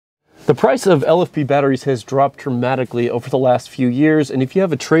The price of LFP batteries has dropped dramatically over the last few years, and if you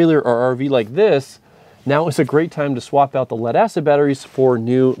have a trailer or RV like this, now is a great time to swap out the lead acid batteries for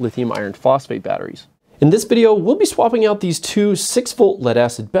new lithium iron phosphate batteries. In this video, we'll be swapping out these two 6-volt lead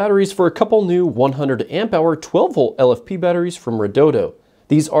acid batteries for a couple new 100 amp hour 12-volt LFP batteries from Redodo.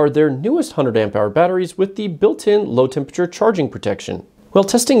 These are their newest 100 amp hour batteries with the built-in low temperature charging protection. While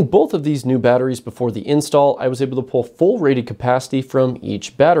testing both of these new batteries before the install, I was able to pull full rated capacity from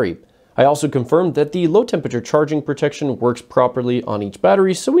each battery. I also confirmed that the low temperature charging protection works properly on each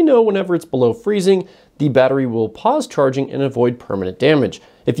battery, so we know whenever it's below freezing, the battery will pause charging and avoid permanent damage.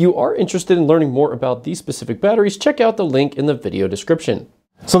 If you are interested in learning more about these specific batteries, check out the link in the video description.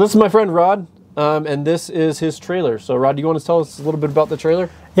 So this is my friend Rod, and this is his trailer. So Rod, do you want to tell us a little bit about the trailer?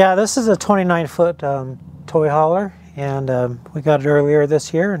 Yeah, this is a 29-foot toy hauler, and we got it earlier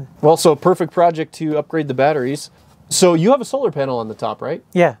this year. Well, so a perfect project to upgrade the batteries. So you have a solar panel on the top, right?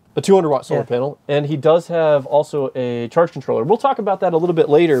 Yeah. A 200-watt solar panel, and he does have also a charge controller. We'll talk about that a little bit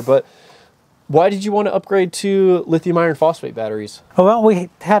later, but why did you want to upgrade to lithium iron phosphate batteries? Well, we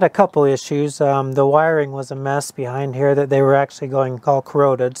had a couple issues. The wiring was a mess behind here that they were actually going all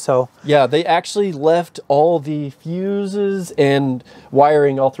corroded, so... Yeah, they actually left all the fuses and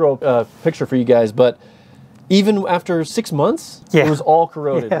wiring. I'll throw a picture for you guys, but even after 6 months, it was all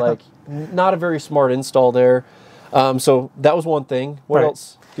corroded. Like, not a very smart install there. So that was one thing. What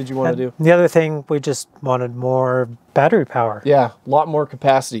else did you want to do? The other thing, we just wanted more battery power. Yeah, a lot more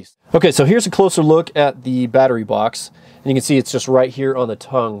capacities. Okay, so here's a closer look at the battery box. And you can see it's just right here on the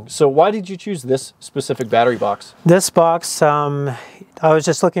tongue. So why did you choose this specific battery box? This box, I was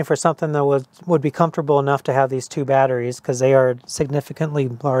just looking for something that would be comfortable enough to have these two batteries, because they are significantly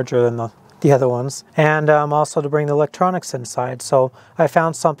larger than the other ones. And also to bring the electronics inside. So I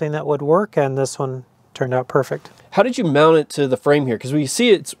found something that would work, and this one turned out perfect. How did you mount it to the frame here? Because we see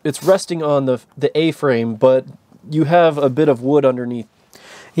it's resting on the A-frame, but you have a bit of wood underneath.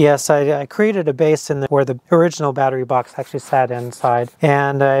 Yes, I created a base in where the original battery box actually sat inside.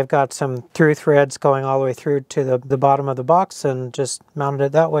 And I've got some through threads going all the way through to the bottom of the box and just mounted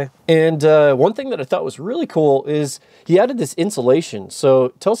it that way. And one thing that I thought was really cool is he added this insulation. So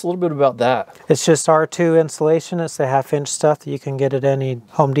tell us a little bit about that. It's just R2 insulation. It's the 1/2-inch stuff that you can get at any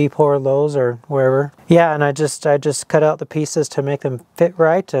Home Depot or Lowe's or wherever. Yeah, and I just cut out the pieces to make them fit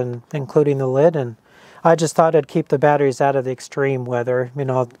right, and including the lid. And I just thought I'd keep the batteries out of the extreme weather, you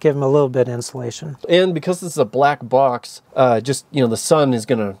know, give them a little bit of insulation. And because this is a black box, just, you know, the sun is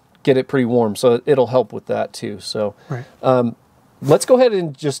going to get it pretty warm, so it'll help with that too. So let's go ahead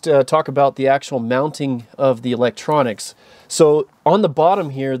and just talk about the actual mounting of the electronics. So on the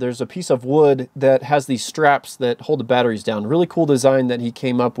bottom here, there's a piece of wood that has these straps that hold the batteries down. Really cool design that he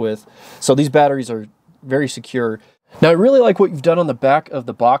came up with. So these batteries are very secure. Now, I really like what you've done on the back of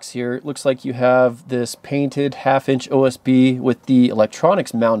the box here. It looks like you have this painted 1/2-inch OSB with the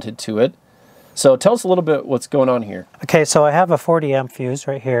electronics mounted to it. So tell us a little bit what's going on here. Okay, so I have a 40 amp fuse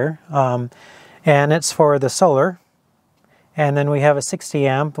right here, and it's for the solar. And then we have a 60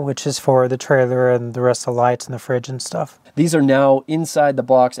 amp, which is for the trailer and the rest of the lights and the fridge and stuff. These are now inside the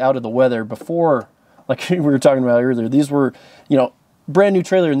box, out of the weather. Before, like we were talking about earlier, these were, you know, brand new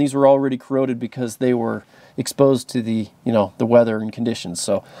trailer, and these were already corroded because they were exposed to the, you know, the weather and conditions.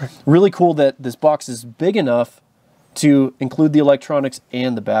 So really cool that this box is big enough to include the electronics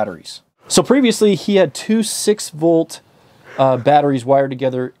and the batteries. So previously he had two 6-volt batteries wired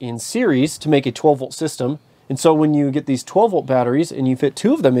together in series to make a 12-volt system. And so when you get these 12-volt batteries and you fit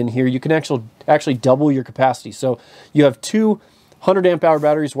two of them in here, you can actually double your capacity. So you have two 100 amp hour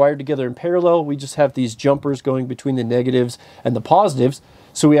batteries wired together in parallel. We just have these jumpers going between the negatives and the positives.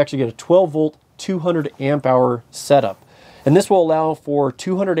 So we actually get a 12-volt 200 amp hour setup. And this will allow for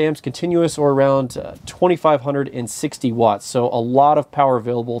 200 amps continuous, or around 2,560 watts. So a lot of power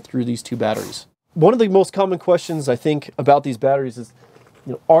available through these two batteries. One of the most common questions I think about these batteries is,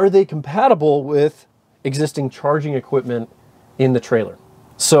 you know, are they compatible with existing charging equipment in the trailer?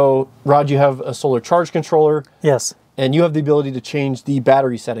 So Rod, you have a solar charge controller. Yes. And you have the ability to change the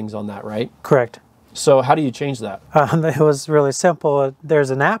battery settings on that, right? Correct. So how do you change that? It was really simple. There's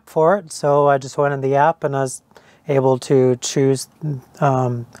an app for it, so I just went in the app and I was able to choose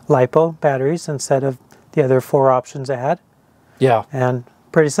LiPo batteries instead of the other 4 options I had. Yeah. And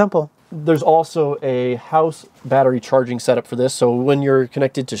pretty simple. There's also a house battery charging setup for this. So when you're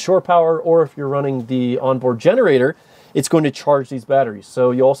connected to shore power, or if you're running the onboard generator, it's going to charge these batteries.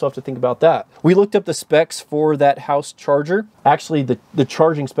 So you also have to think about that. We looked up the specs for that house charger. Actually, the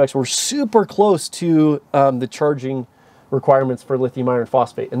charging specs were super close to the charging requirements for lithium iron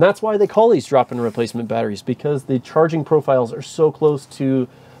phosphate. And that's why they call these drop-in replacement batteries, because the charging profiles are so close to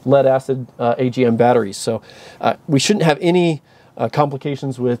lead acid AGM batteries. So we shouldn't have any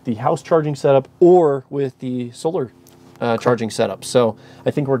complications with the house charging setup or with the solar charging setup. So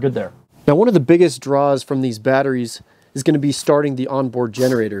I think we're good there. Now, one of the biggest draws from these batteries is going to be starting the onboard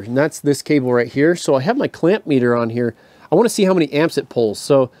generator, and that's this cable right here. So I have my clamp meter on here. I want to see how many amps it pulls.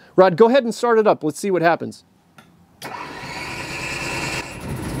 So Rod, go ahead and start it up. Let's see what happens.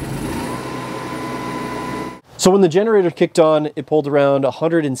 So when the generator kicked on, it pulled around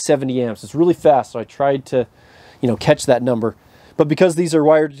 170 amps. It's really fast, so I tried to, catch that number. But because these are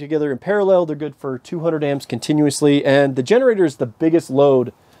wired together in parallel, they're good for 200 amps continuously, and the generator is the biggest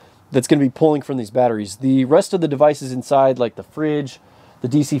load that's going to be pulling from these batteries. The rest of the devices inside, like the fridge, the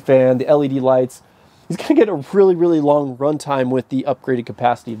DC fan, the LED lights, is going to get a really, really long runtime with the upgraded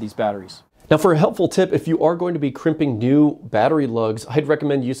capacity of these batteries. Now, for a helpful tip, if you are going to be crimping new battery lugs, I'd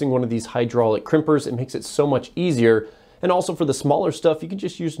recommend using one of these hydraulic crimpers. It makes it so much easier. And also for the smaller stuff, you can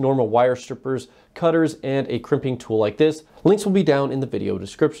just use normal wire strippers, cutters, and a crimping tool like this. Links will be down in the video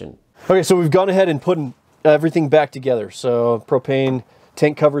description. Okay, so we've gone ahead and put everything back together. So propane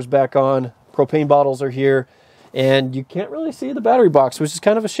tank covers back on, propane bottles are here, and you can't really see the battery box, which is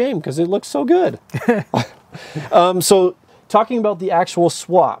kind of a shame because it looks so good. So talking about the actual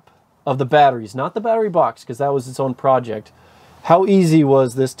swap of the batteries, not the battery box, because that was its own project. How easy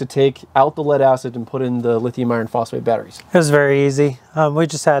was this to take out the lead acid and put in the lithium iron phosphate batteries? It was very easy. We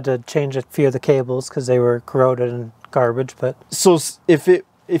just had to change a few of the cables because they were corroded and garbage. But so if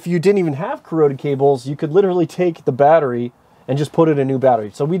you didn't even have corroded cables, you could literally take the battery and just put in a new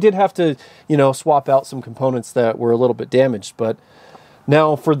battery. So we did have to, swap out some components that were a little bit damaged. But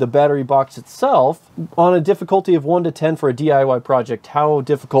now for the battery box itself, on a difficulty of 1 to 10 for a DIY project, how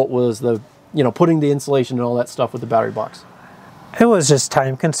difficult was the, putting the insulation and all that stuff with the battery box? It was just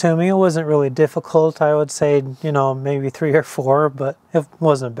time consuming. It wasn't really difficult. I would say, maybe 3 or 4, but it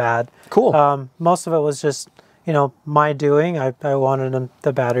wasn't bad. Cool. Most of it was just, my doing. I wanted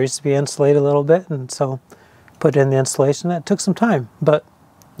the batteries to be insulated a little bit, and so put in the insulation. That took some time, but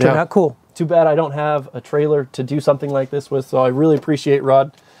turned out cool. Too bad I don't have a trailer to do something like this with, so I really appreciate,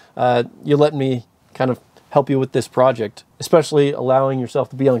 Rod, you letting me kind of help you with this project, especially allowing yourself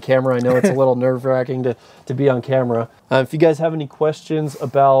to be on camera. I know it's a little nerve-wracking to be on camera. If you guys have any questions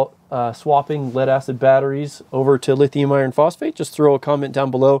about swapping lead acid batteries over to lithium iron phosphate, just throw a comment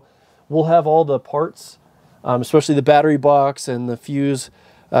down below. We'll have all the parts, especially the battery box and the fuse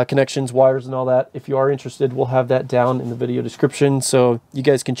connections, wires, and all that. If you are interested, we'll have that down in the video description, so you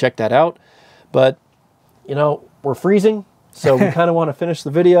guys can check that out. But, we're freezing, so we kind of want to finish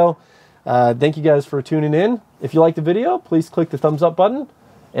the video. Thank you guys for tuning in. If you like the video, please click the thumbs up button,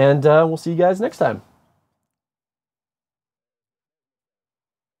 and we'll see you guys next time.